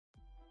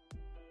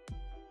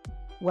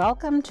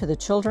Welcome to the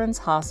Children's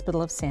Hospital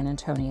of San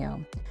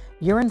Antonio.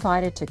 You're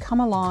invited to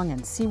come along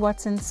and see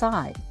what's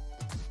inside.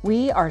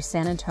 We are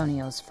San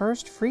Antonio's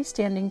first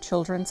freestanding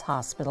children's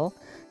hospital,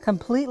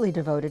 completely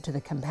devoted to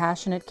the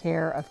compassionate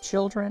care of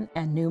children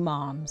and new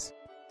moms.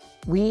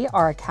 We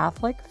are a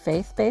Catholic,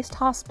 faith-based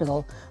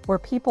hospital where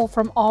people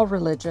from all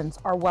religions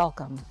are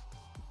welcome.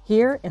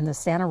 Here in the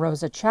Santa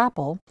Rosa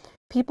Chapel,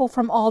 people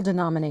from all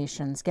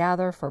denominations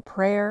gather for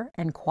prayer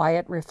and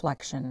quiet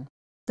reflection.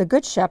 The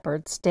Good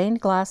Shepherd stained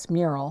glass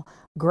mural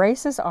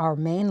graces our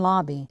main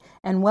lobby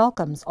and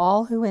welcomes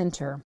all who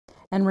enter,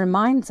 and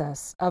reminds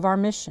us of our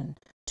mission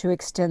to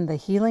extend the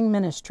healing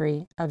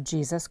ministry of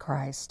Jesus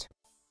Christ.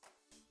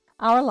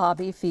 Our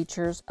lobby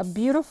features a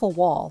beautiful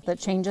wall that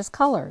changes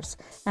colors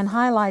and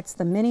highlights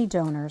the many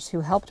donors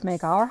who helped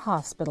make our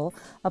hospital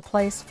a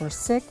place for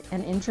sick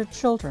and injured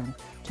children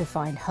to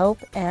find hope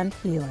and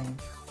healing.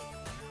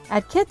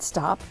 At Kid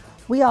Stop,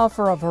 we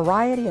offer a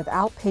variety of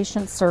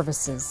outpatient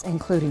services,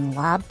 including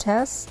lab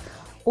tests,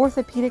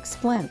 orthopedic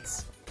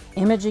splints,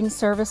 imaging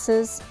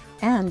services,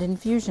 and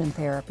infusion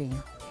therapy.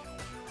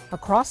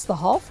 Across the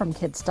hall from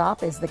Kid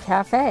Stop is the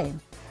cafe,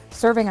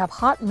 serving up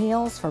hot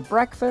meals for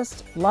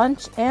breakfast,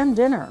 lunch, and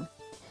dinner.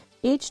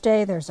 Each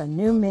day there's a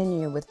new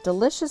menu with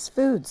delicious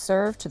food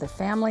served to the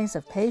families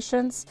of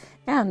patients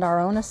and our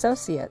own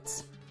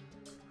associates.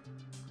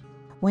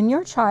 When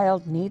your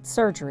child needs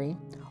surgery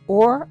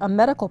or a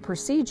medical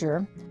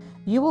procedure,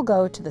 you will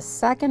go to the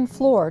second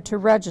floor to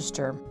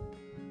register.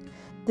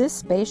 This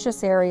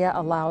spacious area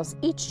allows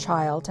each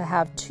child to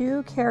have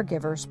 2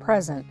 caregivers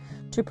present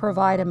to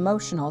provide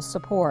emotional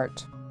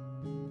support.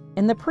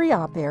 In the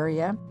pre-op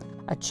area,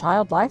 a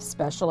child life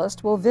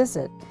specialist will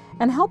visit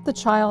and help the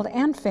child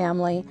and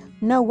family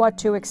know what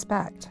to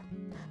expect.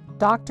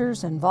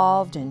 Doctors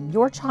involved in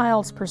your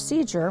child's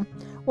procedure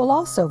will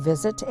also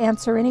visit to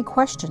answer any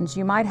questions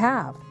you might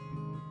have.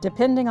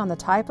 Depending on the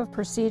type of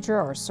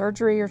procedure or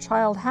surgery your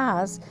child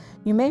has,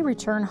 you may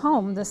return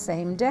home the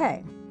same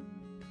day.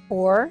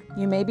 Or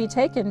you may be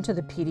taken to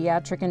the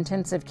pediatric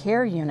intensive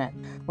care unit,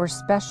 where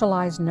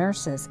specialized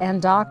nurses and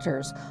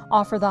doctors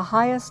offer the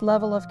highest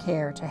level of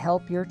care to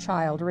help your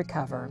child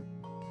recover.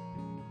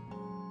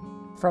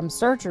 From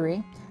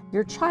surgery,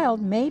 your child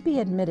may be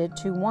admitted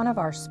to one of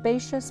our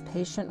spacious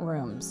patient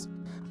rooms.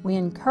 We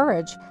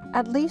encourage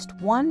at least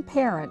one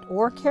parent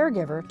or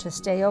caregiver to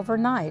stay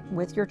overnight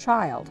with your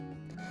child.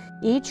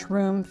 Each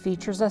room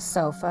features a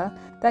sofa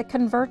that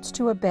converts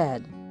to a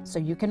bed, so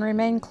you can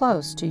remain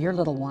close to your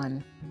little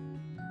one.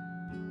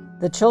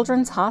 The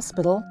Children's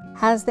Hospital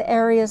has the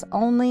area's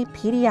only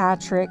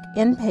pediatric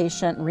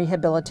inpatient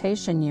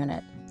rehabilitation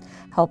unit,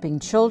 helping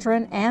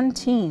children and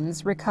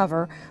teens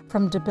recover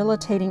from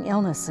debilitating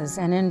illnesses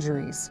and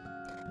injuries,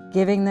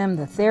 giving them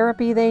the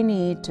therapy they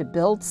need to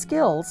build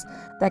skills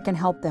that can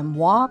help them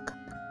walk,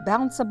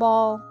 bounce a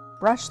ball,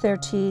 brush their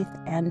teeth,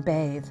 and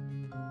bathe.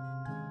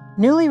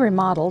 Newly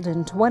remodeled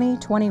in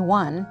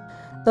 2021,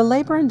 the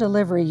Labor and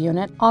Delivery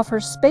Unit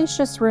offers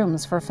spacious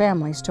rooms for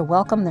families to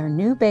welcome their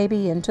new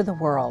baby into the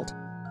world.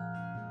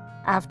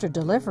 After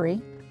delivery,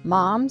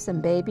 moms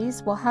and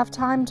babies will have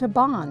time to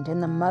bond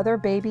in the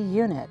Mother-Baby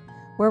Unit,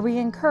 where we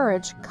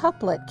encourage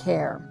couplet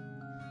care.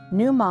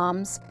 New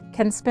moms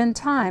can spend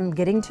time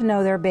getting to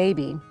know their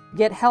baby,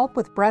 get help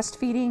with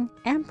breastfeeding,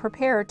 and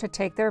prepare to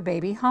take their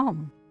baby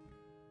home.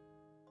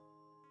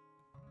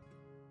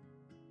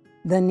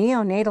 The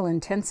Neonatal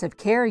Intensive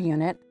Care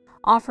Unit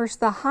offers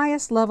the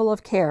highest level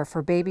of care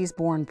for babies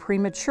born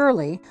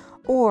prematurely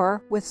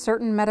or with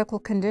certain medical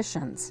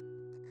conditions.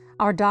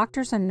 Our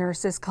doctors and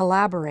nurses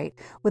collaborate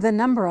with a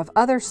number of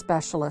other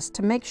specialists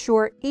to make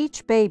sure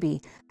each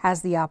baby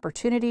has the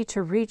opportunity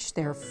to reach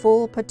their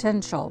full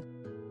potential.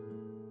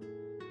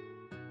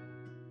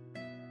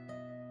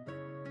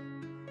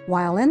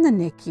 While in the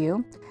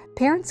NICU,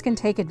 parents can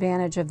take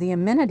advantage of the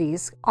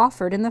amenities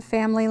offered in the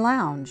family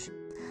lounge,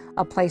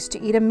 a place to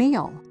eat a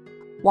meal,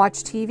 watch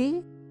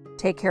TV,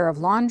 take care of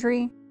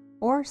laundry,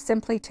 or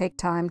simply take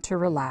time to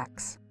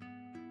relax.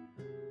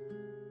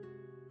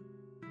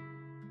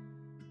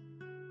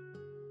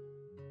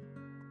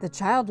 The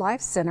Child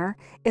Life Center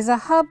is a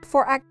hub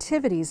for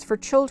activities for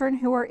children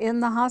who are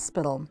in the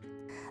hospital.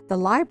 The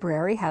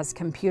library has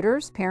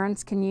computers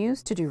parents can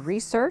use to do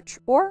research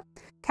or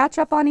catch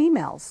up on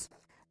emails.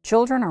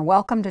 Children are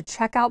welcome to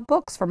check out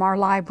books from our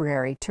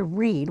library to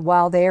read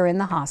while they are in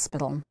the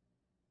hospital.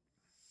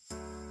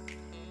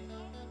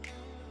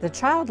 The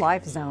Child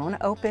Life Zone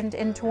opened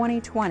in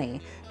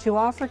 2020 to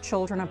offer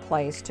children a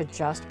place to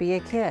just be a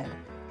kid,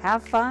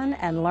 have fun,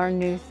 and learn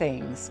new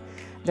things.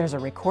 There's a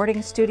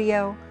recording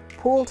studio,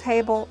 pool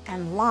table,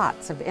 and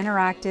lots of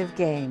interactive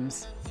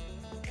games.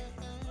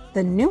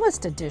 The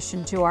newest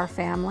addition to our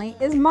family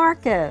is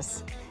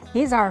Marcus.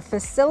 He's our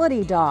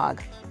facility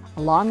dog.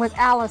 Along with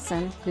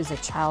Allison, who's a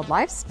child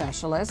life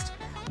specialist,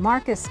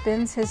 Marcus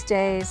spends his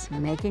days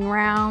making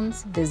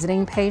rounds,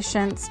 visiting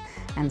patients,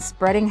 and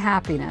spreading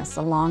happiness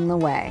along the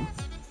way.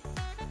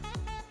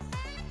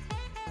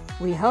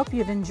 We hope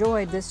you've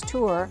enjoyed this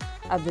tour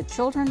of the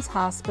Children's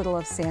Hospital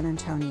of San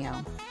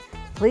Antonio.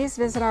 Please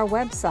visit our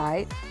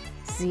website,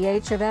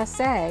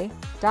 chofsa.org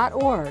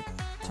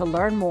to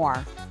learn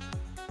more.